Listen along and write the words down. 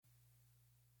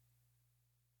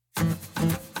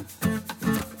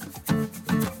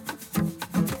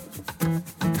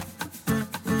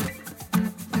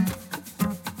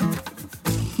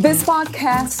This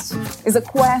podcast is a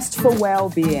quest for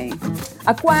well-being,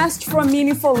 a quest for a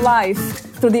meaningful life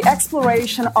through the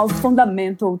exploration of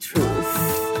fundamental truth.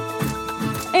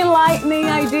 Enlightening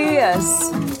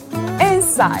ideas,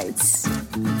 insights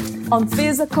on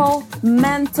physical,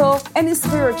 mental, and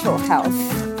spiritual health.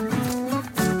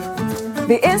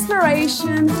 The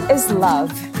inspiration is love.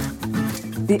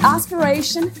 The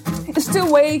aspiration is to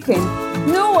awaken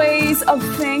new ways of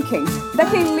thinking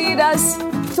that can lead us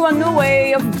to a new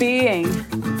way of being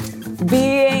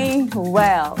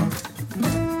well.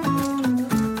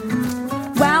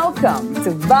 Welcome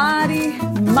to Body,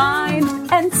 Mind,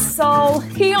 and Soul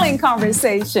Healing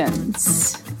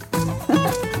Conversations.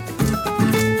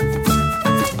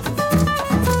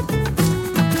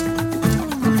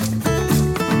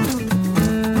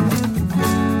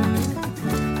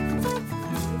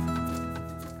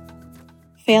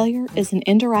 Failure is an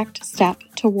indirect step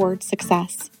toward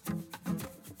success.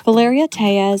 Valeria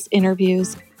Tellez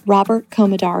interviews Robert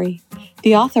Comodari,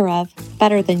 the author of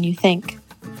Better Than You Think.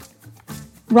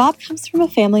 Rob comes from a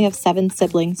family of 7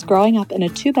 siblings growing up in a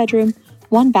 2-bedroom,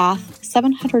 1-bath,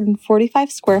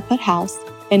 745-square-foot house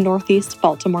in northeast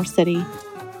Baltimore City.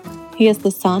 He is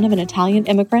the son of an Italian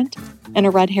immigrant and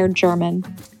a red-haired German.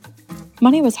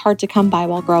 Money was hard to come by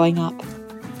while growing up.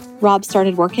 Rob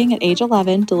started working at age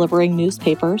 11 delivering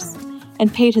newspapers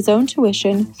and paid his own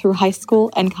tuition through high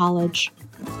school and college.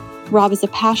 Rob is a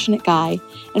passionate guy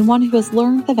and one who has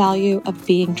learned the value of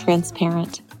being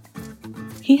transparent.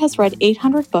 He has read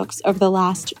 800 books over the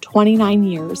last 29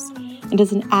 years and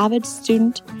is an avid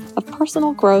student of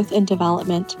personal growth and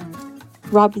development.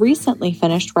 Rob recently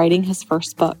finished writing his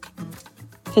first book.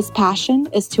 His passion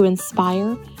is to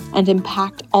inspire and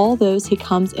impact all those he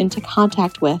comes into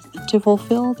contact with to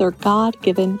fulfill their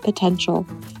God-given potential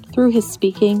through his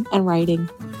speaking and writing.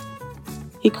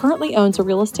 He currently owns a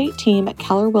real estate team at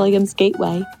Keller Williams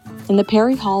Gateway in the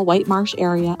Perry Hall White Marsh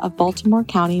area of Baltimore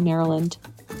County, Maryland.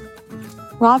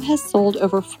 Rob has sold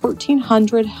over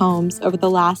 1,400 homes over the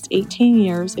last 18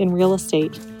 years in real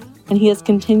estate, and he is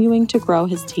continuing to grow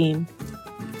his team.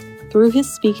 Through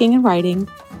his speaking and writing,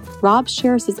 Rob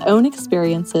shares his own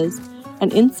experiences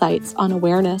and insights on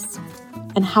awareness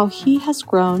and how he has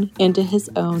grown into his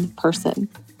own person.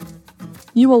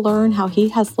 You will learn how he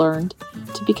has learned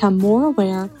to become more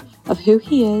aware of who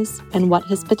he is and what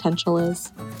his potential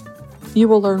is. You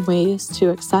will learn ways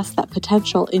to access that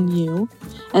potential in you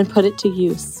and put it to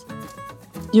use.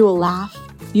 You will laugh,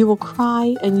 you will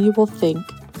cry, and you will think.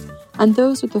 And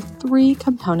those are the 3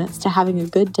 components to having a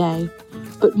good day,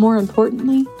 but more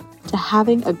importantly, to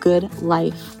having a good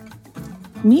life.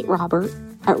 Meet Robert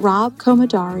at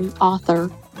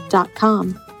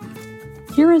robcomodariauthor.com.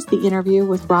 Here is the interview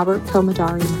with Robert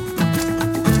Comodari.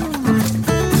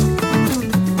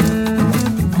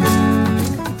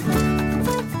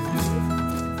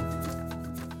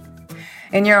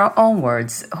 In your own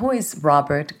words, who is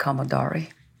Robert Comodari?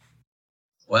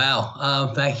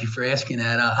 Wow, thank you for asking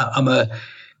that. I'm a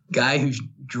guy who's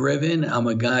driven. I'm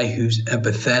a guy who's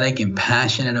empathetic and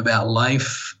passionate about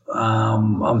life.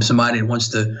 I'm somebody that wants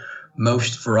the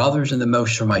most for others and the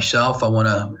most for myself. I want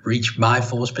to reach my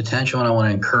fullest potential, and I want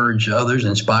to encourage others,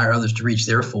 inspire others to reach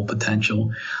their full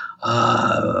potential.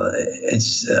 I'd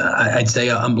say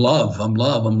I'm love. I'm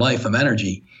life. I'm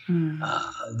energy.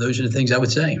 Those are the things I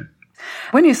would say.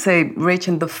 When you say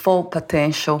reaching the full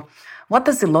potential, what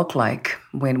does it look like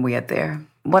when we are there?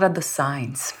 What are the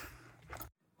signs?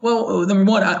 Well,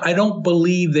 number one, I don't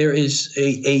believe there is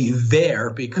a there,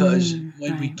 because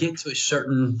when we get to a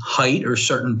certain height or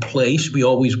certain place,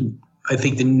 I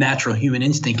think the natural human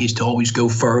instinct is to always go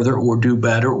further or do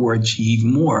better or achieve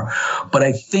more. But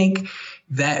I think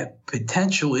that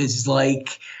potential is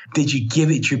like, did you give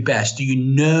it your best? Do you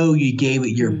know you gave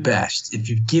it your best? If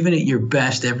you've given it your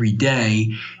best every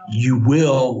day, you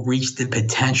will reach the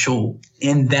potential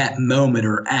in that moment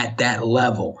or at that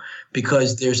level,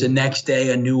 because there's a next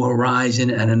day, a new horizon,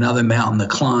 and another mountain to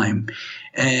climb.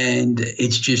 And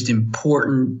it's just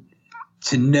important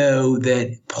to know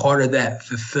that part of that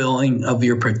fulfilling of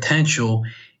your potential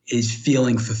is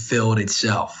feeling fulfilled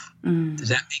itself. Does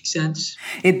that make sense?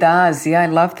 It does. Yeah, I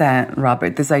love that,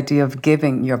 Robert. This idea of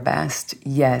giving your best.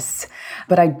 Yes.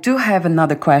 But I do have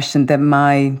another question that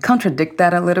might contradict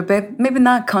that a little bit. Maybe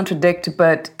not contradict,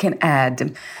 but can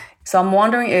add. So I'm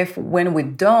wondering if when we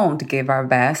don't give our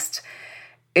best,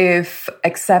 if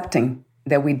accepting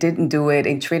that we didn't do it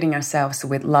and treating ourselves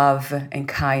with love and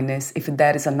kindness, if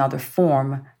that is another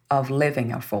form of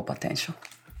living our full potential.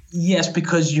 Yes,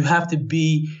 because you have to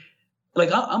be, like,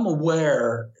 I'm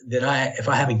aware that if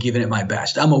I haven't given it my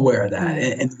best, I'm aware of that,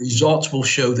 and the results will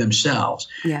show themselves.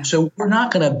 Yeah. So we're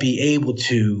not going to be able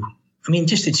to I mean,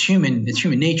 just it's human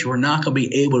nature. We're not going to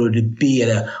be able to be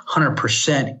at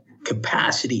 100%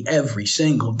 capacity every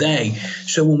single day.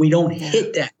 So when we don't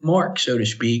hit that mark, so to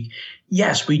speak,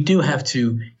 yes, we do have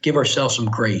to give ourselves some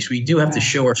grace. We do have to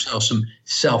show ourselves some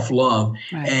self-love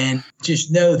and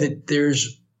just know that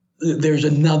there's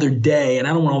another day. And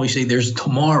I don't want to always say there's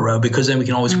tomorrow, because then we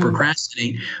can always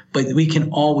procrastinate, but we can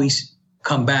always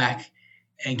come back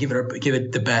and give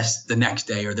it the best the next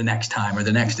day or the next time or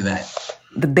the next event.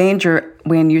 The danger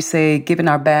when you say giving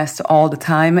our best all the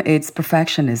time, it's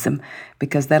perfectionism,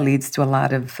 because that leads to a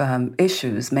lot of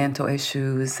issues, mental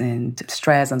issues and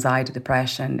stress, anxiety,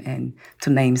 depression, and to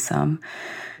name some.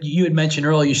 You had mentioned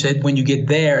earlier, you said when you get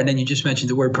there, and then you just mentioned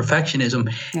the word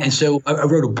perfectionism. Yeah. And so I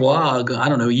wrote a blog, I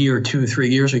don't know, a year or 2 or 3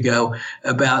 years ago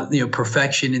about,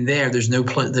 perfection in there. There's no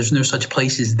such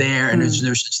place as there, and there's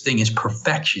no such thing as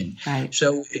perfection. Right.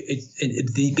 So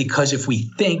because if we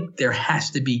think there has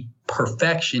to be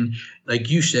perfection, like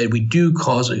you said, we do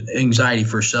cause anxiety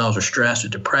for ourselves or stress or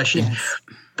depression. Yes.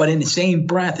 But in the same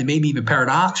breath, and maybe even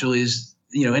paradoxical, is,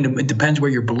 and it depends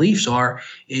where your beliefs are,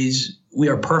 is we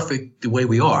are perfect the way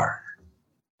we are.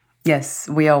 Yes,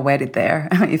 we are wedded there,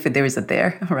 if there is a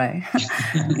there, right?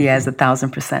 Yes,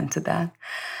 1,000% to that.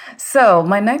 So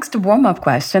my next warm-up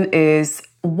question is,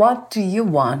 what do you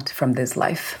want from this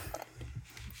life?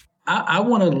 I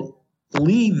want to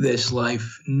leave this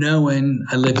life knowing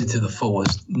I lived it to the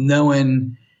fullest,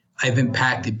 knowing I've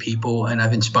impacted people and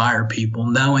I've inspired people,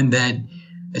 knowing that,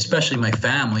 especially my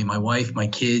family, my wife, my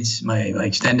kids, my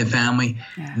extended family,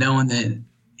 knowing that,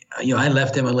 I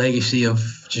left them a legacy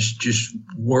of just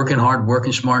working hard,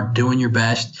 working smart, doing your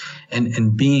best,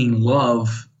 and being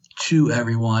love to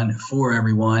everyone, for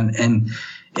everyone. And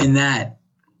in that,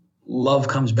 love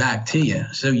comes back to you.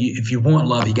 So if you want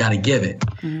love, you got to give it.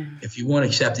 If you want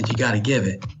acceptance, you got to give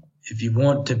it. If you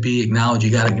want to be acknowledged, you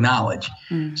got to acknowledge.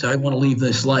 So I want to leave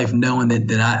this life knowing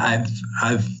that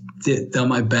I've done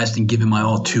my best and given my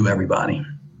all to everybody.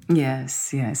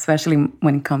 Yes, especially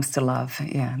when it comes to love.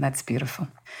 Yeah, that's beautiful.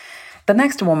 The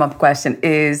next warm-up question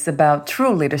is about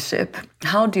true leadership.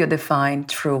 How do you define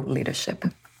true leadership?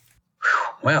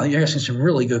 Well, you're asking some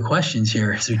really good questions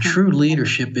here. So true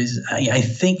leadership is, I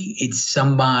think it's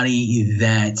somebody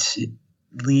that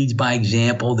leads by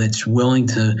example, that's willing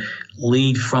to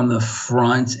lead from the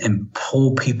front and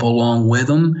pull people along with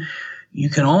them. You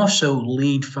can also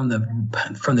lead from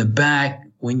the back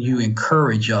when you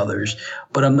encourage others,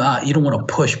 but you don't want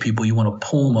to push people. You want to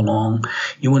pull them along.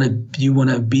 You want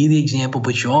to be the example,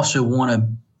 but you also want to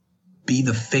be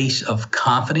the face of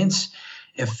confidence,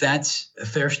 if that's a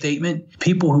fair statement.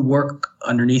 People who work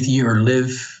underneath you or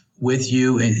live with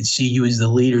you and see you as the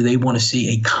leader, they want to see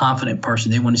a confident person.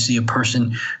 They want to see a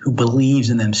person who believes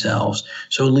in themselves.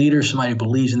 So a leader is somebody who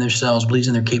believes in themselves, believes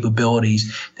in their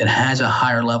capabilities, that has a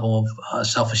higher level of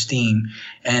self-esteem,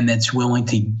 and that's willing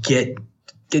to get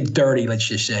dirty, let's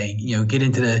just say, get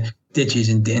into the ditches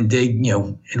and dig,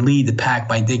 and lead the pack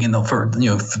by digging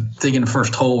the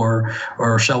first hole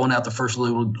or shoveling out the first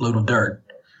load of dirt,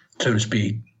 so to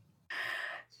speak.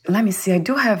 Let me see. I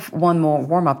do have one more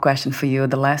warm-up question for you.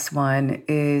 The last one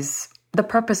is the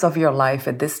purpose of your life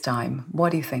at this time.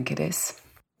 What do you think it is?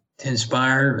 To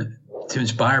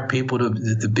inspire people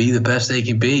to be the best they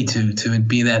can be, to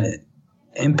be that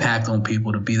impact on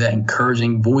people, to be that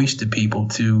encouraging voice to people,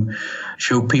 to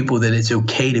show people that it's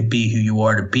okay to be who you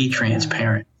are, to be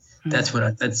transparent. That's what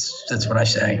I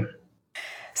say.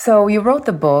 So you wrote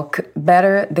the book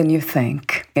Better Than You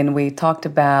Think, and we talked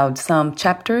about some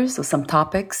chapters or some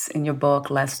topics in your book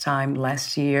last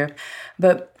year.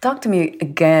 But talk to me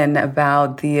again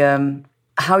about the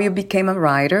how you became a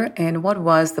writer and what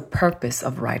was the purpose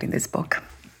of writing this book.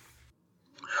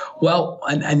 Well,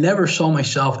 I never saw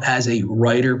myself as a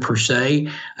writer per se.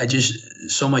 I just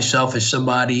saw myself as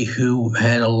somebody who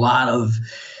had a lot of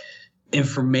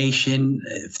information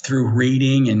through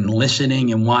reading and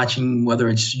listening and watching, whether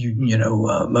it's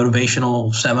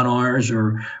motivational seminars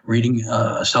or reading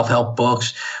self-help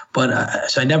books. But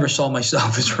so I never saw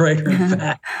myself as a writer. In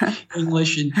fact,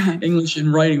 English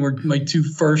and writing were my two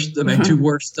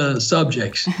worst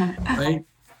subjects, right?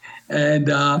 And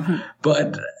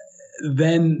but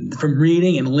then from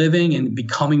reading and living and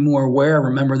becoming more aware, I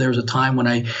remember there was a time when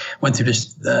I went through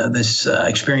this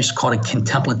experience called a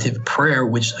contemplative prayer,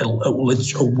 which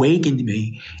awakened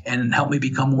me and helped me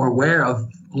become more aware of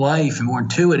life and more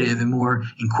intuitive and more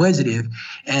inquisitive.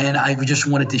 And I just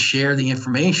wanted to share the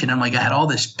information. I'm like, I had all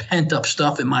this pent up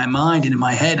stuff in my mind and in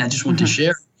my head, and I just wanted to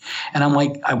share it. And I'm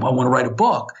like, I want to write a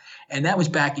book. And that was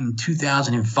back in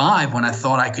 2005 when I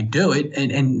thought I could do it.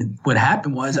 And what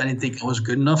happened was I didn't think I was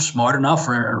good enough, smart enough,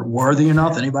 or worthy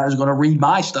enough that anybody was going to read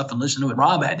my stuff and listen to what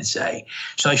Rob had to say.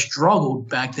 So I struggled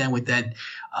back then with that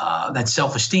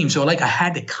self-esteem. So I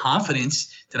had the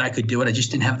confidence that I could do it. I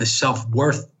just didn't have the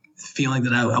self-worth feeling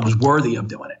that I was worthy of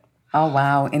doing it. Oh,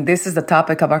 wow. And this is the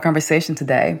topic of our conversation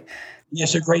today.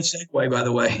 Yes, a great segue, by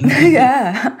the way.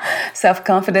 Yeah.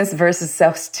 Self-confidence versus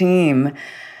self-esteem.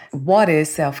 What is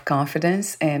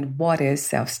self-confidence and what is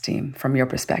self-esteem from your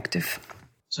perspective?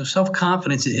 So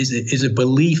self-confidence is a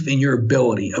belief in your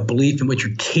ability, a belief in what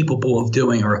you're capable of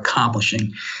doing or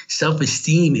accomplishing.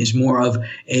 Self-esteem is more of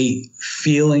a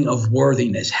feeling of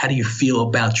worthiness. How do you feel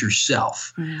about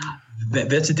yourself?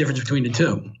 That's the difference between the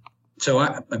two. So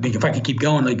I mean, if I could keep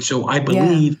going, I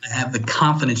believe I have the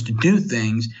confidence to do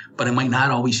things, but I might not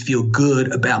always feel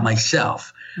good about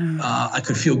myself. I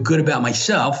could feel good about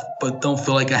myself, but don't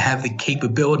feel like I have the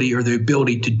capability or the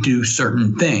ability to do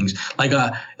certain things. Like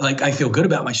I feel good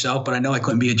about myself, but I know I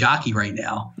couldn't be a jockey right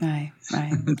now. Right.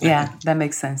 Yeah, that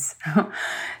makes sense.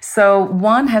 So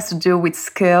one has to do with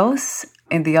skills,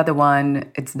 and the other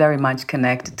one, it's very much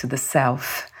connected to the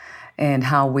self and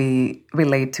how we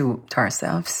relate to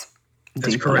ourselves.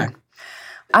 That's deeply. correct.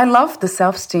 I love the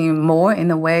self-esteem more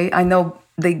in a way. I know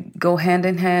they go hand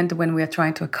in hand when we are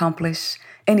trying to accomplish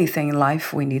anything in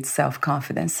life. We need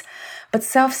self-confidence. But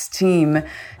self-esteem,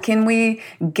 can we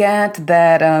get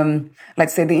that,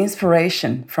 let's say, the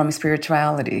inspiration from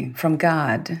spirituality, from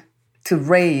God, to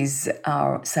raise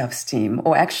our self-esteem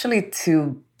or actually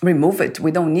to remove it?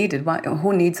 We don't need it.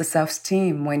 Who needs a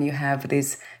self-esteem when you have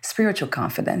this spiritual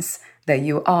confidence that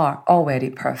you are already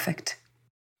perfect?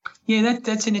 Yeah,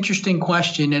 that's an interesting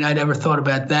question, and I never thought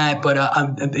about that. But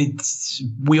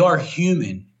we are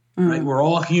human, right? We're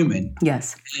all human.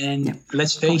 Yes. And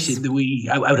let's face it,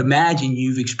 I would imagine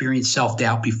you've experienced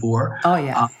self-doubt before. Oh,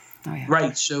 yeah.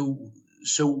 Right. So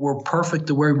we're perfect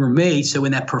the way we're made. So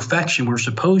in that perfection, we're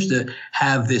supposed to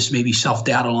have this maybe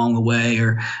self-doubt along the way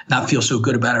or not feel so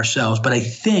good about ourselves. But I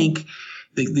think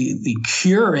the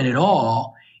cure in it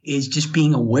all is just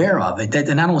being aware of it.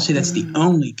 And I don't want to say that's the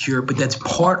only cure, but that's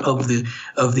part of the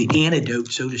antidote,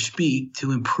 so to speak,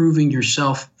 to improving your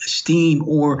self-esteem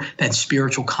or that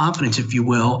spiritual confidence, if you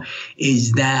will,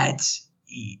 is that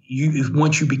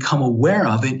once you become aware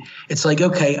of it, it's like,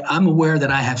 okay, I'm aware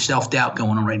that I have self-doubt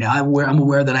going on right now. I'm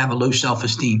aware that I have a low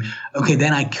self-esteem. Okay,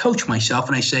 then I coach myself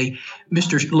and I say,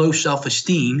 Mr. Low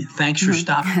Self-Esteem, thanks for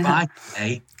stopping by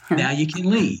today. Now you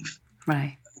can leave.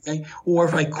 Right. Okay. Or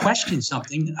if I question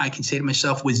something, I can say to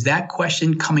myself, was that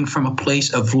question coming from a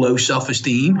place of low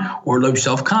self-esteem or low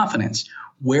self-confidence?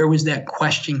 Where was that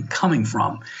question coming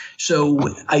from? So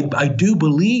I do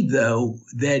believe, though,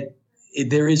 that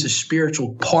there is a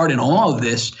spiritual part in all of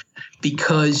this,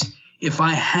 because if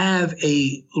I have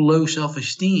a low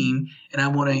self-esteem and I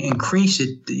want to increase it,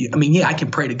 I mean, yeah, I can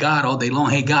pray to God all day long.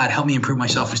 Hey, God, help me improve my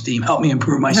self-esteem. Help me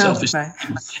improve my self-esteem.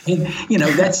 Right.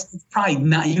 And, that's probably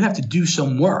not, you have to do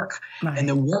some work. Right. And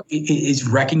the work is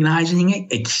recognizing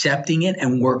it, accepting it,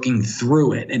 and working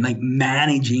through it, and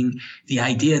managing the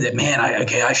idea that, man,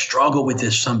 I struggle with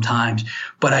this sometimes,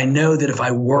 but I know that if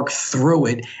I work through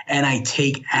it and I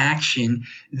take action,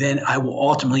 then I will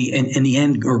ultimately, in the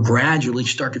end, or gradually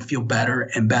start to feel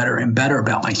better and better and better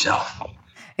about myself.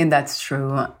 And that's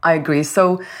true. I agree.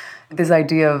 So this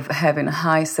idea of having a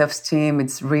high self-esteem,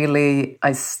 it's really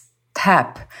a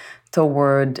step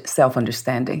toward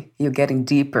self-understanding. You're getting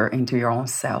deeper into your own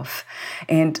self.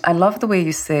 And I love the way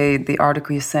you say, the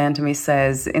article you sent to me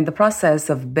says, in the process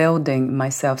of building my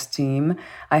self-esteem,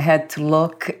 I had to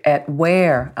look at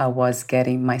where I was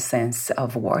getting my sense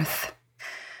of worth.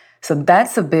 So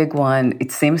that's a big one,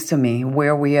 it seems to me,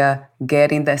 where we are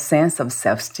getting that sense of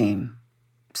self-esteem.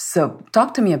 So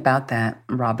talk to me about that,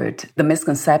 Robert, the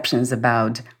misconceptions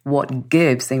about what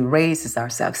gives and raises our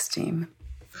self-esteem.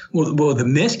 Well, the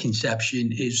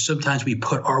misconception is sometimes we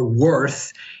put our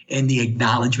worth in the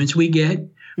acknowledgments we get.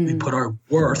 We put our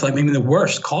worth, the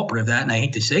worst culprit of that, and I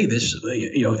hate to say this,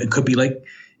 it could be like,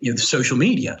 social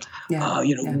media. Yeah.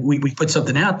 We put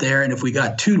something out there, and if we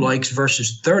got 2 likes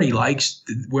versus 30 likes,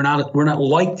 we're not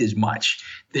liked as much.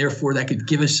 Therefore, that could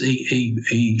give us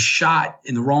a shot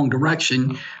in the wrong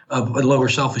direction of a lower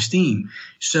self-esteem.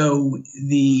 So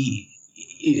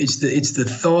it's the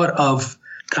thought of,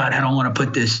 God, I don't want to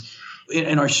put this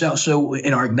in ourselves. So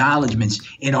in our acknowledgments,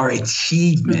 in our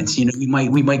achievements,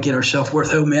 we might get our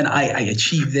self-worth. Oh man, I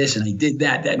achieved this and I did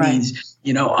that. That means,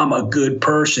 I'm a good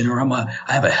person, or I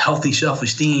have a healthy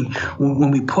self-esteem.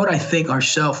 When we put, I think, our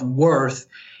self-worth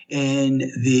in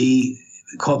the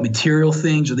call it material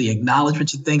things or the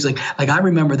acknowledgments of things. Like I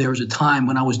remember there was a time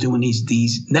when I was doing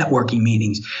these networking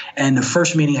meetings, and the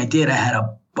first meeting I did, I had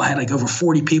like over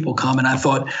 40 people come, and I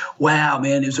thought, wow,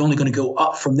 man, it was only going to go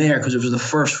up from there because it was the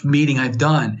first meeting I've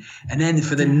done. And then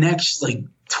for the next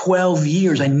 12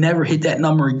 years, I never hit that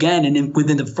number again. And then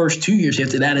within the first 2 years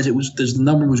after that, as the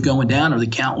number was going down or the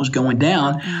count was going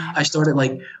down, I started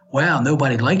wow,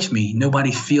 nobody likes me.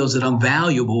 Nobody feels that I'm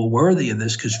valuable or worthy of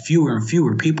this because fewer and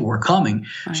fewer people were coming.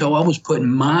 Right. So I was putting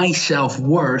my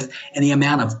self-worth in the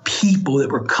amount of people that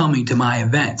were coming to my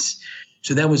events.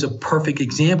 So that was a perfect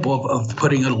example of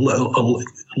putting a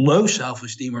low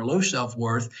self-esteem or low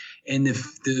self-worth in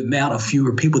the amount of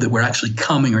fewer people that were actually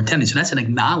coming or attending. So that's an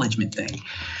acknowledgement thing.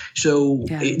 So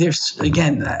there's,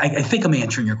 again, I think I'm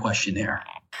answering your question there.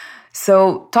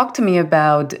 So talk to me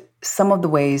about some of the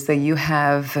ways that you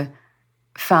have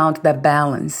found that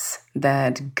balance,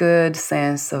 that good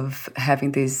sense of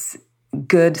having this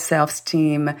good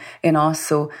self-esteem and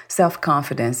also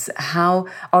self-confidence. How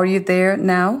are you there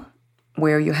now,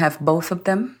 where you have both of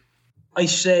them? I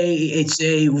say it's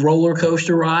a roller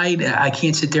coaster ride. I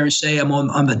can't sit there and say I'm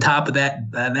on the top of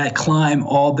that climb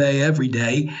all day, every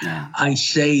day. Yeah. I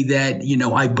say that,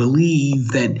 I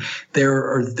believe that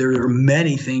there are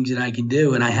many things that I can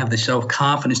do, and I have the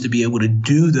self-confidence to be able to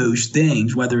do those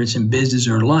things, whether it's in business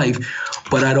or life,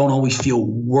 but I don't always feel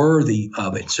worthy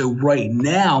of it. So right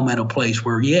now I'm at a place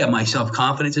where, my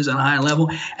self-confidence is on a high level,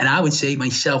 and I would say my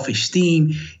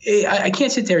self-esteem, I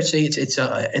can't sit there and say it's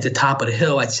at the top of the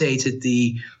hill. I'd say it's at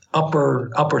the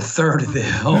upper third of the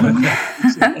hill,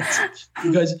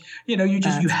 because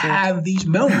you have these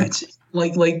moments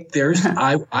like there's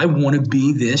I want to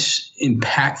be this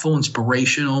impactful,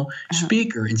 inspirational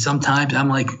speaker, and sometimes I'm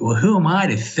like, well, who am I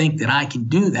to think that I can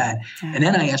do that? And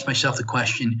then I ask myself the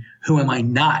question, who am I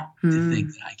not to think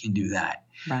that I can do that?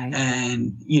 Right.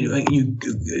 And you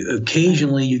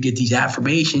occasionally you get these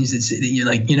affirmations that say, you're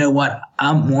like, you know what,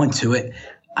 I'm onto it.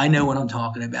 I know what I'm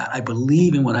talking about. I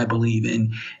believe in what I believe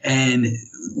in. And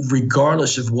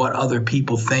regardless of what other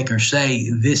people think or say,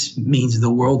 this means the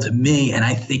world to me, and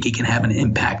I think it can have an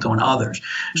impact on others.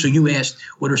 So you asked,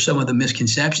 what are some of the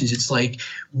misconceptions? It's like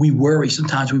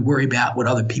sometimes we worry about what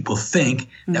other people think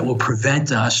that will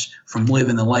prevent us from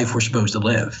living the life we're supposed to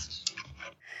live.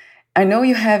 I know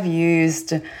you have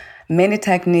used many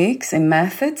techniques and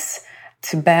methods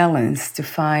to balance, to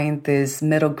find this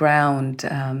middle ground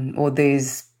or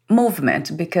this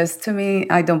movement, because to me,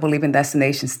 I don't believe in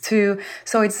destinations too.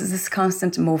 So it's this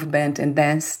constant movement and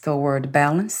dance toward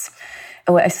balance.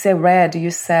 I read,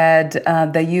 you said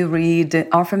that you read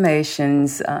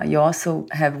affirmations. You also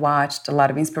have watched a lot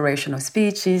of inspirational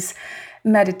speeches,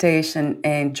 meditation,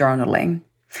 and journaling.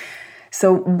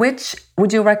 So which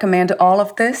would you recommend all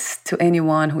of this to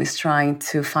anyone who is trying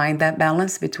to find that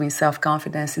balance between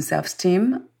self-confidence and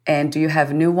self-esteem? And do you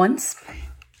have new ones?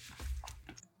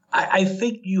 I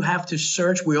think you have to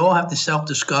search. We all have to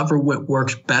self-discover what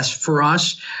works best for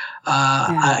us.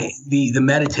 The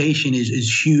meditation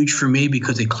is huge for me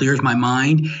because it clears my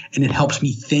mind and it helps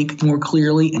me think more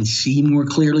clearly and see more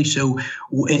clearly. So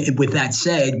with that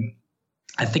said,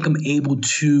 I think I'm able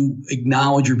to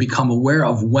acknowledge or become aware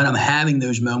of when I'm having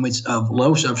those moments of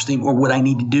low self-esteem or what I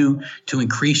need to do to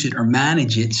increase it or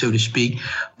manage it, so to speak.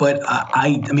 But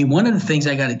I mean, one of the things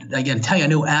I got to tell you, I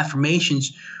know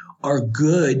affirmations are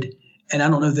good, and I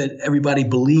don't know that everybody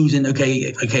believes in.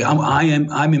 Okay,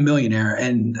 I'm a millionaire,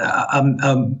 and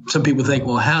some people think,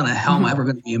 well, how the hell am I ever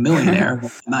going to be a millionaire?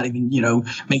 I'm not even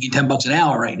making $10 an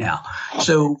hour right now.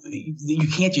 So you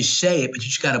can't just say it, but you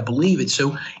just got to believe it.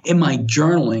 So in my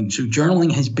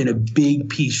journaling has been a big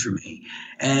piece for me,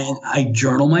 and I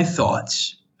journal my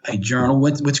thoughts. I journal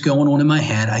what's going on in my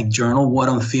head. I journal what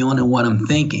I'm feeling and what I'm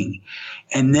thinking.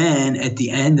 And then at the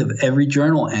end of every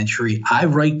journal entry, I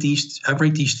write these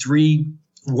 3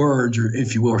 words, or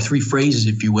if you will, or 3 phrases,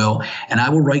 if you will, and I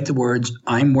will write the words,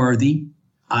 I'm worthy,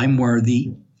 I'm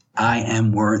worthy, I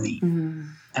am worthy. Mm-hmm.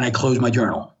 And I close my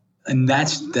journal. And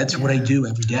that's what I do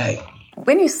every day.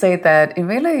 When you say that, it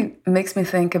really makes me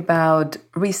think about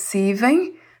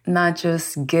receiving, not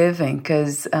just giving,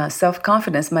 because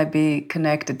self-confidence might be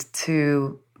connected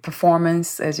to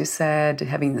performance, as you said,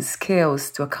 having the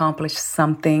skills to accomplish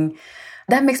something.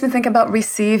 That makes me think about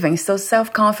receiving. So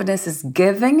self-confidence is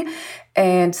giving,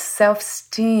 and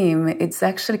self-esteem, it's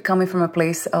actually coming from a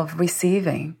place of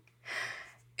receiving.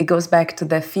 It goes back to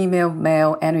the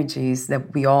female-male energies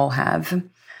that we all have.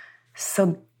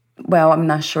 So, well, I'm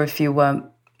not sure if you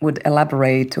would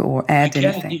elaborate or add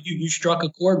anything. You struck a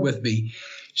chord with me.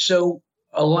 So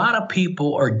a lot of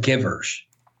people are givers.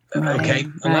 Right, okay.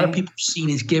 A lot of people are seen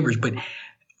as givers, but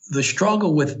the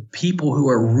struggle with people who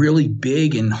are really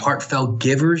big and heartfelt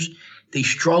givers, they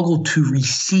struggle to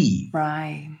receive.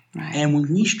 Right. And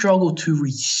when we struggle to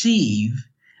receive,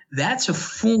 that's a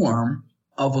form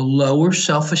of a lower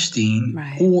self-esteem,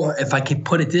 or if I could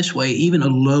put it this way, even a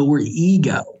lower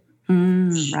ego.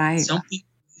 Right. Something,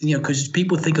 because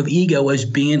people think of ego as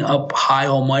being up high,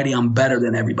 almighty, I'm better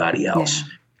than everybody else. Yeah.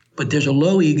 But there's a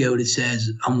low ego that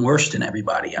says I'm worse than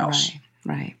everybody else.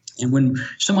 Right. And when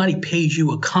somebody pays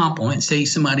you a compliment, say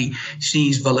somebody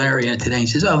sees Valeria today and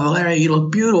says, "Oh, Valeria, you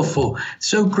look beautiful.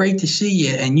 So great to see you."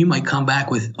 And you might come back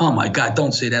with, "Oh my God,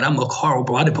 don't say that. I look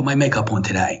horrible. I didn't put my makeup on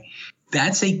today."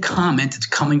 That's a comment that's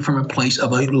coming from a place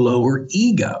of a lower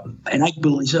ego. And I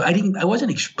believe, so I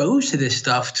wasn't exposed to this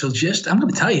stuff till just, I'm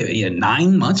going to tell you,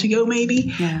 9 months ago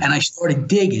maybe. Yeah. And I started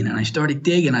digging I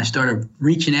started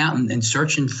reaching out and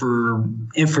searching for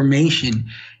information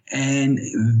and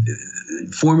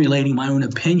formulating my own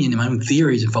opinion and my own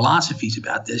theories and philosophies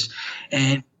about this.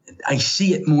 And I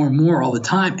see it more and more all the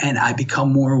time, and I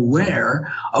become more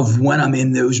aware of when I'm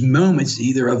in those moments,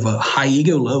 either of a high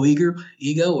ego, low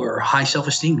ego, or high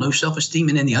self-esteem, low self-esteem.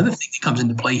 And then the other thing that comes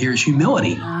into play here is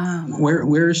humility.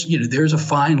 Whereas there's a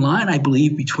fine line, I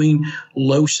believe, between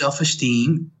low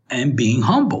self-esteem and being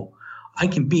humble. I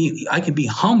can be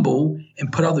humble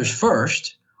and put others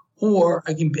first, or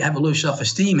I can have a low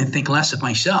self-esteem and think less of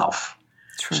myself.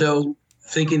 True. So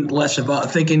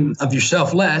thinking of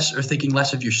yourself less, or thinking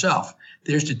less of yourself.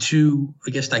 There's the two,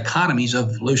 dichotomies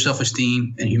of low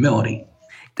self-esteem and humility.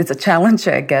 It's a challenge,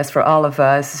 I guess, for all of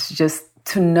us, just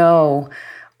to know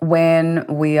when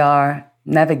we are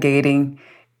navigating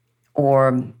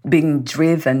or being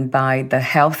driven by the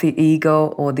healthy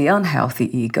ego or the unhealthy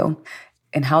ego,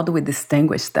 and how do we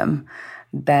distinguish them?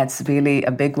 That's really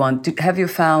a big one. Have you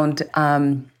found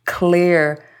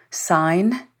clear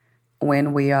sign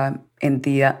when we are in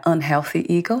the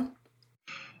unhealthy ego?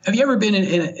 Have you ever been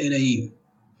in a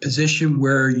position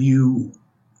where you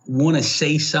want to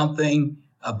say something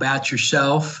about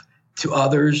yourself to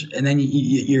others, and then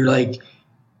you're like,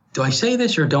 do I say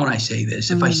this or don't I say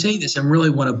this? If I say this, I really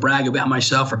want to brag about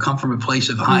myself or come from a place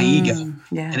of high ego.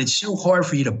 Yeah. And it's so hard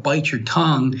for you to bite your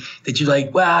tongue that you're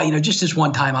like, well, just this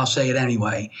one time I'll say it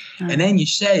anyway. And then you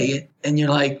say it and you're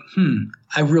like,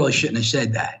 I really shouldn't have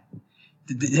said that.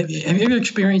 Have you ever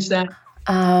experienced that?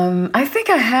 I think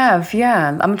I have,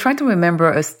 yeah. I'm trying to remember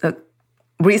a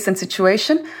recent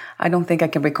situation. I don't think I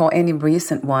can recall any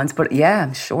recent ones, but yeah,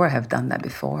 I'm sure I have done that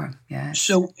before. Yeah.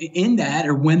 So in that,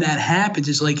 or when that happens,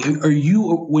 it's like,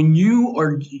 when you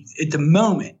are at the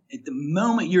moment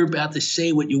you're about to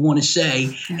say what you want to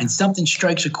say, and something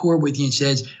strikes a chord with you and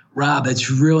says, Rob, that's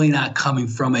really not coming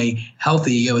from a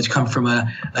healthy ego. It's come from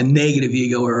a negative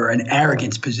ego or an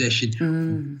arrogance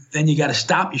position. Then you got to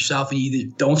stop yourself and you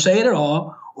either don't say it at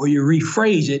all, or you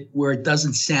rephrase it where it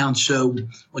doesn't sound so,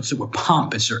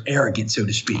 pompous or arrogant, so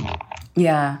to speak.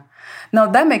 Yeah.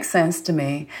 No, that makes sense to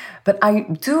me. But I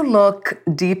do look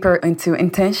deeper into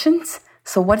intentions.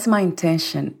 So what's my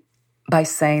intention by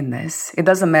saying this? It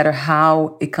doesn't matter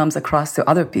how it comes across to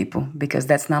other people, because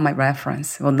that's not my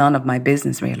reference. Well, none of my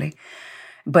business, really.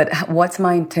 But what's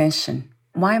my intention?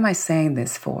 Why am I saying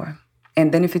this for?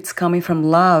 And then if it's coming from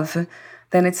love,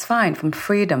 then it's fine. From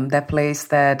freedom, that place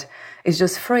that is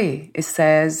just free. It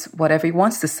says whatever it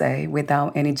wants to say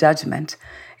without any judgment.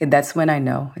 And that's when I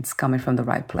know it's coming from the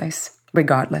right place,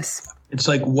 regardless. It's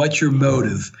like, what's your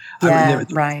motive? Yeah,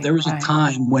 There was a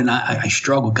time when I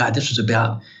struggled. God, this was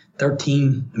about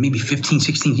 13, maybe 15,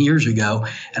 16 years ago.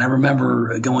 And I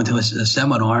remember going to a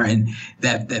seminar, and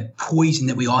that poison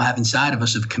that we all have inside of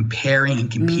us of comparing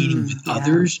and competing with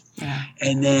others. Yeah.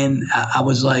 And then I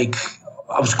was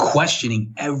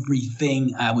questioning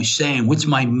everything I was saying. What's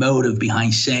my motive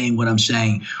behind saying what I'm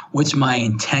saying? What's my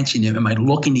intention? Am I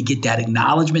looking to get that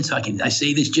acknowledgement? So I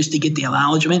say this just to get the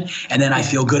acknowledgement, and then I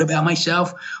feel good about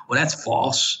myself? Well, that's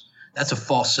false. That's a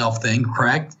false self thing,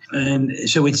 correct? And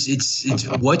so it's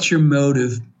what's your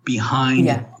motive behind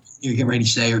you're getting ready to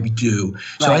say or do.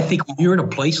 So I think when you're in a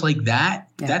place like that,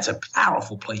 that's a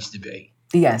powerful place to be.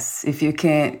 Yes, if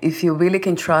you really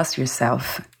can trust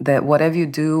yourself, that whatever you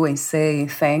do and say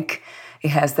and think, it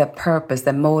has that purpose,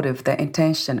 that motive, that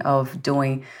intention of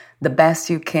doing the best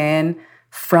you can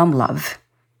from love.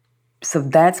 So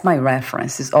that's my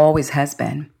reference. It always has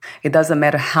been. It doesn't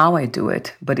matter how I do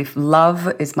it, but if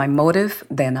love is my motive,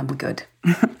 then I'm good.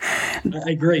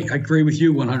 I agree. I agree with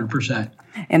you 100%.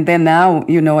 And then now,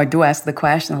 I do ask the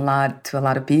question a lot to a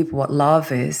lot of people what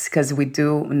love is, because we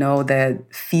do know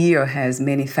that fear has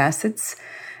many facets,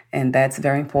 and that's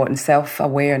very important.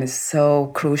 Self-awareness is so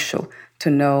crucial to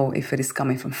know if it is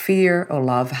coming from fear or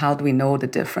love. How do we know the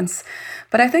difference?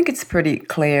 But I think it's pretty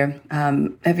clear.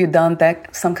 Have you done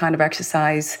that, some kind of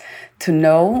exercise to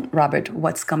know, Robert,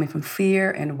 what's coming from fear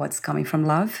and what's coming from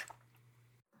love?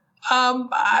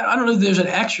 I don't know if there's an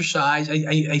exercise.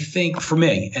 I think for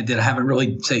me, and that I haven't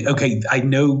really say, okay, I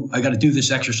know I got to do this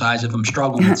exercise if I'm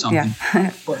struggling with something.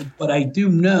 but I do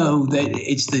know that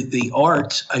it's the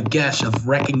art, I guess, of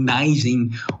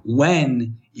recognizing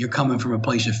when you're coming from a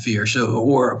place of fear,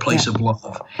 or a place of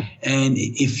love. And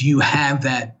if you have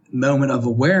that moment of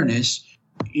awareness,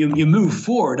 you move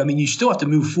forward. I mean, you still have to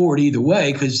move forward either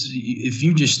way, because if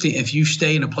you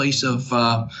stay in a place of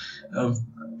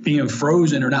being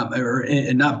frozen or not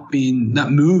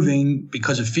moving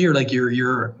because of fear, like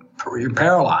you're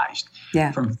paralyzed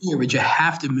from fear, but you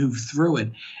have to move through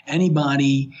it.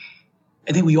 Anybody,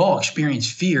 I think we all experience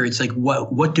fear. It's like,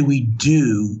 what do we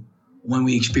do when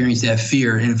we experience that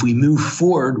fear? And if we move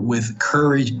forward with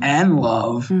courage and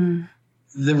love,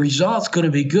 the result's going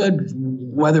to be good,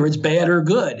 whether it's bad or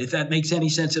good, if that makes any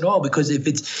sense at all. Because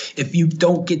if you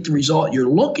don't get the result you're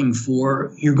looking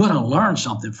for, you're going to learn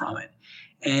something from it.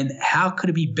 And how could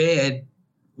it be bad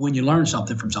when you learn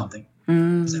something from something?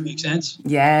 Does that make sense?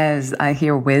 Yes, I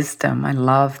hear wisdom. I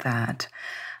love that.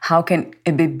 How can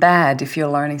it be bad if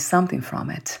you're learning something from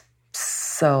it?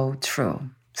 So true.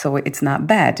 So it's not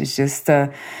bad. It's just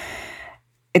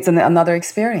it's another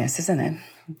experience, isn't it?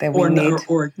 That we need.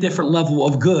 Or a different level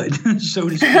of good, so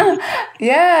to speak.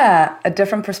 Yeah, a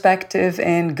different perspective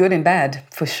in good and bad,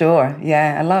 for sure.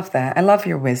 Yeah, I love that. I love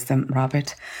your wisdom,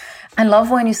 Robert. I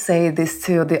love when you say this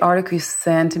too. The article you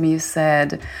sent me, you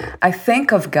said, I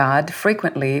think of God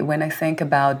frequently when I think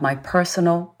about my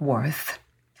personal worth.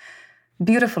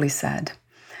 Beautifully said.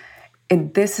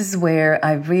 And this is where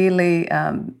I really,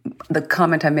 the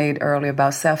comment I made earlier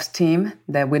about self-esteem,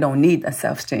 that we don't need a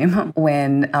self-esteem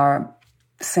when our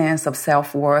sense of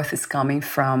self-worth is coming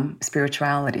from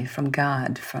spirituality, from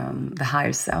God, from the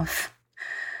higher self.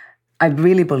 I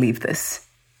really believe this.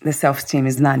 The self-esteem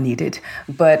is not needed.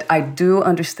 But I do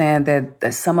understand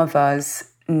that some of us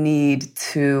need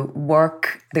to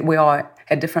work, that we are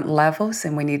at different levels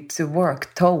and we need to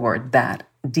work toward that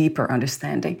deeper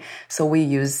understanding. So we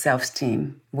use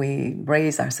self-esteem. We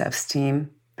raise our self-esteem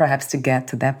perhaps to get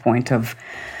to that point of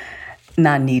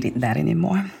not needing that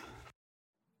anymore.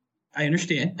 I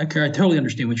understand. I totally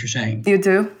understand what you're saying. You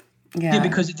do? Yeah,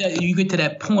 because you get to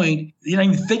that point, you're not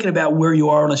even thinking about where you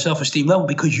are on a self-esteem level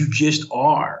because you just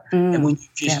are. And when you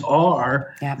just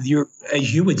are, you're,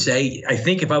 as you would say, I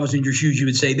think if I was in your shoes, you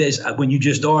would say this, when you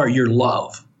just are, you're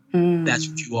love. That's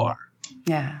what you are.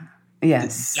 Yeah.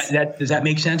 Yes. Does that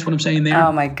make sense what I'm saying there?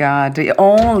 Oh my God. It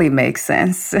only makes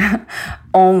sense.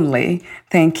 Only.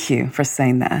 Thank you for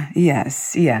saying that.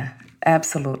 Yes. Yeah.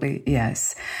 Absolutely.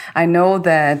 Yes. I know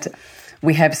that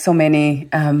we have so many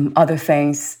other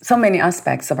things, so many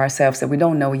aspects of ourselves that we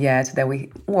don't know yet, that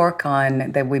we work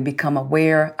on, that we become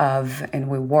aware of, and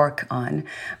we work on.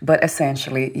 But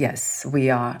essentially, yes,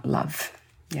 we are love.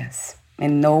 Yes.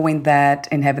 And knowing that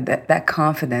and having that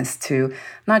confidence to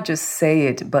not just say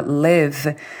it, but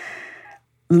live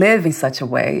in such a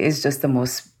way is just the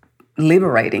most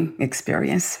liberating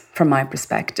experience from my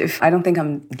perspective. I don't think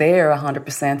I'm there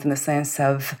 100% in the sense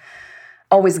of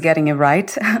always getting it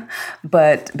right.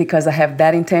 But because I have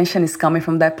that intention is coming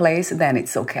from that place, then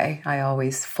it's okay. I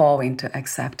always fall into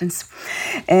acceptance.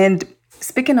 And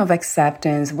speaking of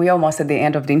acceptance, we're almost at the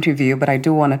end of the interview, but I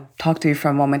do want to talk to you for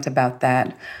a moment about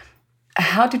that.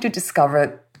 How did you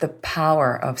discover the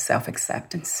power of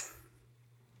self-acceptance?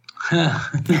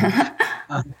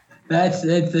 That's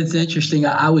interesting.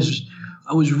 I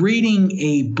was reading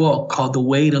a book called The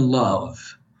Way to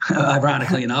Love,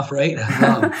 ironically enough, right?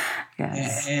 Love.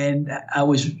 Yes. And I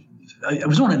was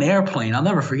on an airplane. I'll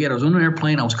never forget. I was on an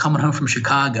airplane. I was coming home from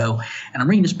Chicago, and I'm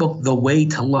reading this book, The Way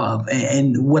to Love.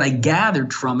 And what I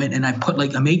gathered from it, and I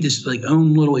made this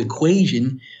own little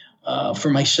equation for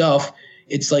myself.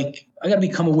 It's like I got to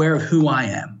become aware of who I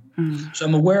am. So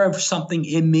I'm aware of something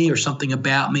in me or something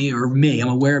about me or me. I'm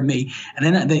aware of me. And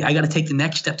then I got to take the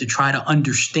next step to try to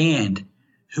understand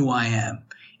who I am.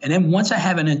 And then once I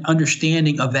have an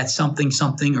understanding of that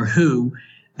something or who,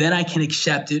 then I can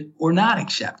accept it or not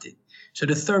accept it. So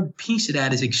the third piece of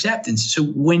that is acceptance. So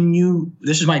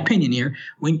this is my opinion here,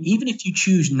 even if you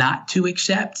choose not to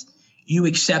accept, you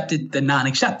accepted the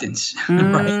non-acceptance,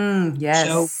 right?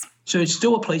 Yes. So it's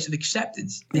still a place of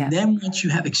acceptance. And then once you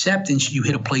have acceptance, you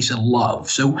hit a place of love.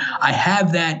 So I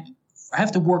have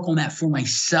to work on that for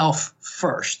myself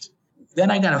first. then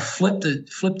I got to flip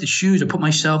the shoes or put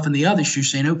myself in the other shoe,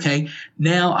 saying, okay,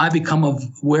 now I become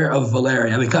aware of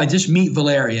Valeria. I just meet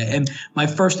Valeria, and my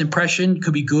first impression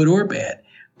could be good or bad.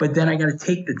 But then I got to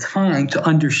take the time to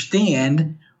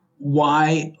understand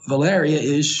why Valeria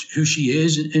is who she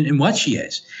is and what she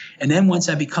is. And then once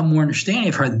I become more understanding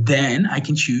of her, then I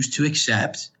can choose to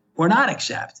accept or not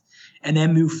accept, and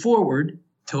then move forward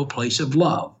to a place of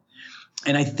love.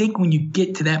 And I think when you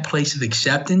get to that place of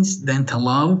acceptance, then to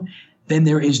love, then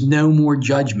there is no more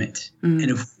judgment. And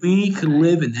if we could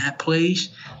live in that place,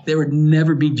 there would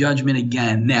never be judgment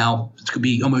again. Now, it could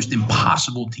be almost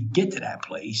impossible to get to that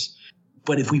place.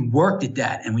 But if we worked at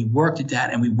that and we worked at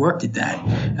that and we worked at that,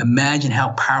 imagine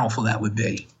how powerful that would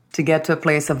be. To get to a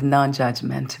place of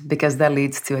non-judgment, because that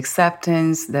leads to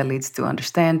acceptance, that leads to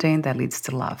understanding, that leads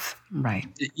to love, right?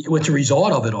 It's a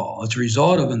result of it all. It's a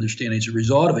result of understanding. It's a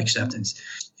result of acceptance.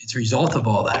 It's a result of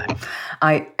all that.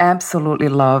 I absolutely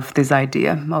love this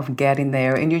idea of getting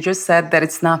there. And you just said that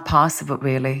it's not possible,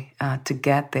 really, to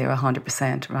get there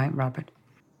 100%, right, Robert?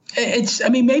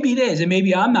 Maybe it is, and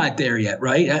maybe I'm not there yet,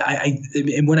 right? And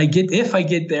if I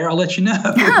get there, I'll let you know.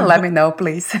 Let me know,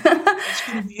 please.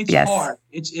 It's yes. hard.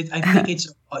 I think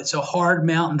it's a hard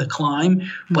mountain to climb,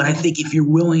 but I think if you're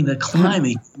willing to climb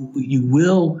it, you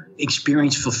will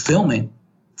experience fulfillment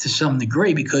to some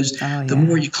degree, because the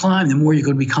more you climb, the more you're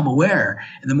going to become aware,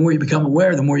 and the more you become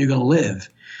aware, the more you're going to live.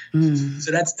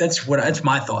 So that's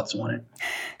my thoughts on it.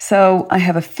 So I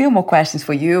have a few more questions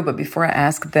for you, but before I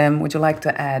ask them, would you like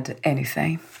to add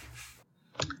anything?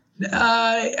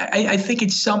 I think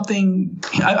it's something.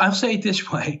 I'll say it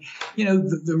this way: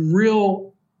 the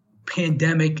real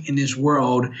pandemic in this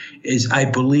world is, I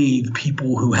believe,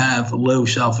 people who have low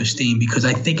self-esteem, because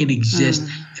I think it exists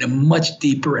at a much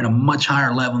deeper and a much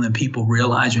higher level than people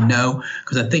realize or know.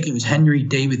 Because I think it was Henry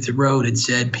David Thoreau that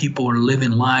said people are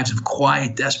living lives of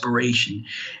quiet desperation.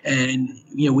 And,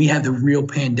 we have the real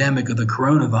pandemic of the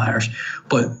coronavirus,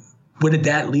 but what did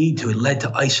that lead to? It led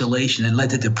to isolation. It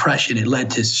led to depression. It led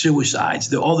to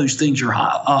suicides. All those things are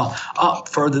up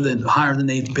higher than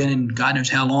they've been in God knows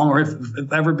how long, or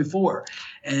if ever before.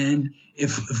 And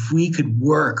if we could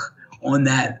work on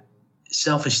that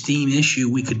self-esteem issue,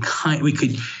 we could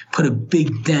put a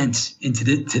big dent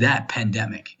into that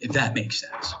pandemic, if that makes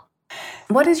sense.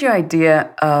 What is your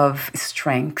idea of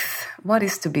strength? What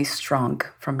is to be strong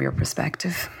from your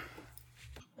perspective?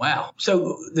 Wow.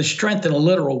 So the strength in a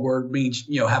literal word means,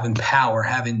 having power,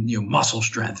 having, muscle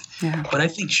strength. Yeah. But I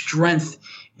think strength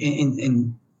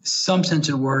in some sense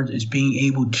of the word is being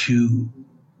able to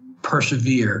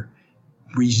persevere,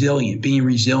 being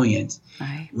resilient,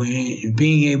 right.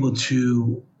 Being able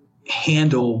to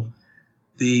handle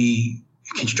the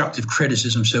constructive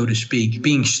criticism, so to speak,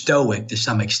 being stoic to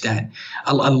some extent.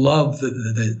 I love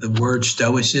the word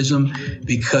stoicism,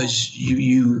 because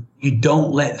you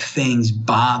don't let things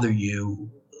bother you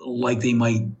like they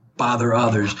might bother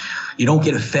others. You don't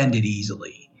get offended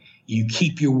easily. You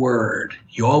keep your word.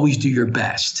 You always do your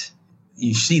best.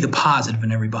 You see the positive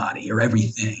in everybody or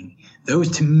everything.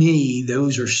 To me,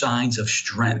 those are signs of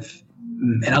strength.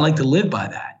 And I like to live by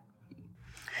that.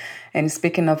 And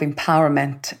speaking of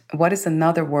empowerment, what is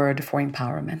another word for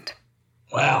empowerment?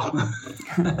 Wow.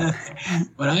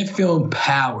 When I feel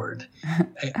empowered,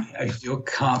 I feel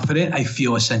confident. I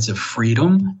feel a sense of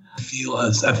freedom. I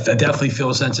definitely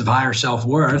feel a sense of higher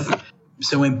self-worth.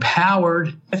 So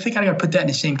empowered, I think I got to put that in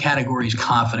the same category as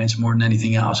confidence more than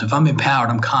anything else. If I'm empowered,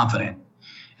 I'm confident.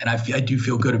 And I do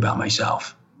feel good about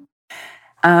myself.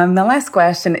 The last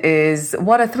question is,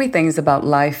 what are 3 things about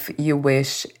life you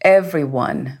wish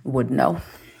everyone would know?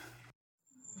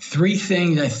 3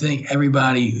 things I think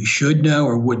everybody should know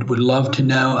or would love to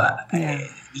know. Yeah.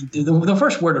 The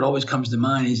first word that always comes to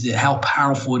mind is that how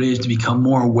powerful it is to become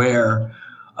more aware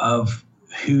of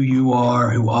who you are,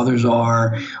 who others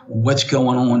are, what's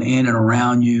going on in and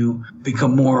around you.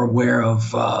 Become more aware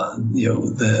of, or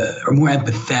more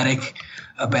empathetic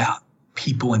about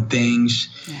people and things.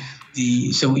 Yeah.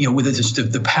 With just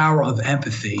the power of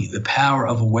empathy, the power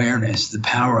of awareness, the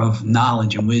power of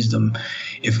knowledge and wisdom,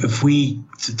 if we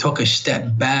took a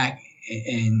step back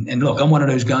and look, I'm one of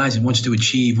those guys that wants to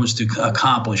achieve, wants to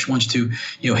accomplish, wants to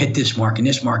hit this mark and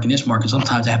this mark and this mark, and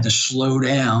sometimes I have to slow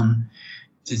down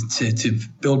to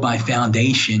build my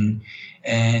foundation,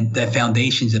 and that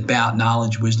foundation is about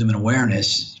knowledge, wisdom, and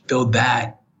awareness. Build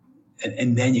that,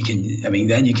 and then you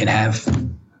can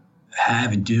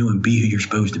have and do and be who you're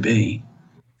supposed to be.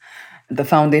 The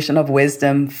foundation of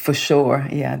wisdom, for sure.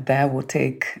 Yeah, that will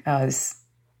take us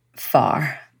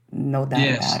far. No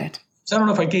doubt about it. So I don't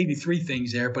know if I gave you three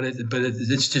things there, but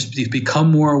it's just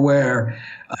become more aware.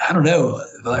 I don't know,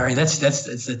 Valeria. That's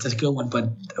a good one, but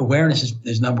awareness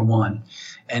is number one,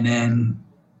 and then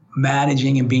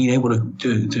managing and being able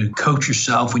to coach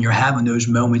yourself when you're having those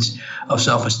moments of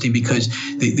self-esteem, because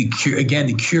the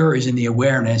cure is in the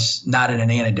awareness, not in an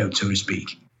antidote, so to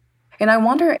speak. And I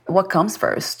wonder what comes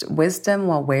first, wisdom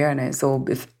or awareness, or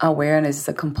if awareness is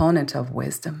a component of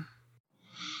wisdom.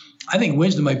 I think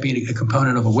wisdom might be a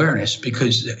component of awareness,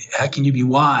 because how can you be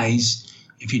wise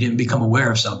if you didn't become aware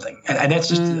of something? And that's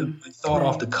just a thought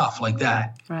off the cuff like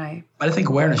that. Right. But I think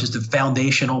awareness is the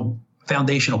foundational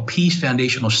piece,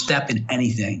 foundational step in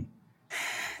anything.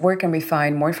 Where can we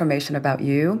find more information about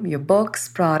you, your books,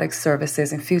 products,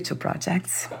 services, and future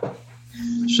projects?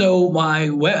 So I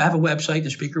have a website, the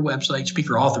speaker author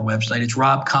website. It's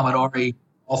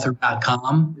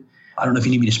robcommodariauthor.com. I don't know if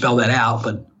you need me to spell that out,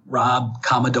 but Rob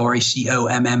Commodari,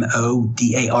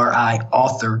 COMMODARI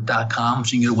author.com.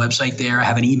 So you can get a website there. I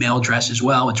have an email address as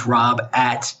well. It's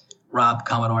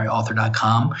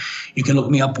rob@robcommodariauthor.com. You can look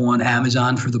me up on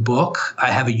Amazon for the book.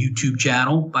 I have a YouTube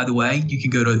channel, by the way. You can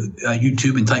go to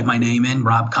YouTube and type my name in,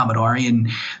 Rob Commodari,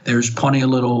 and there's plenty of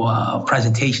little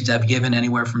presentations I've given,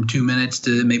 anywhere from 2 minutes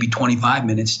to maybe 25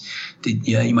 minutes.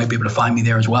 You might be able to find me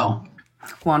there as well.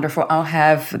 Wonderful. I'll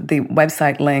have the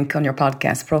website link on your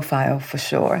podcast profile for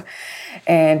sure.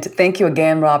 And thank you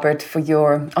again, Robert, for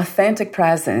your authentic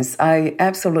presence. I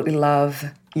absolutely love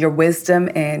your wisdom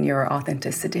and your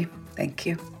authenticity. Thank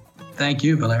you. Thank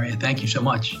you, Valeria. Thank you so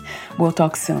much. We'll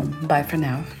talk soon. Bye for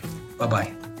now.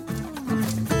 Bye-bye.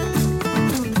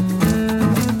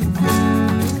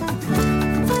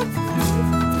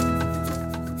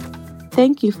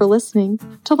 Thank you for listening.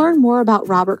 To learn more about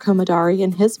Robert Commodari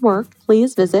and his work,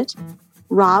 please visit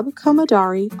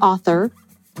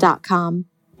robcommodariauthor.com.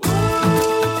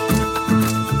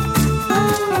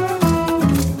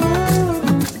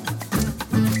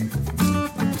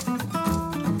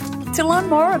 To learn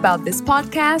more about this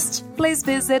podcast, please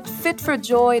visit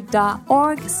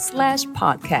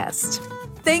fitforjoy.org/podcast.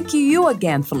 Thank you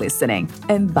again for listening,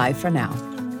 and bye for now.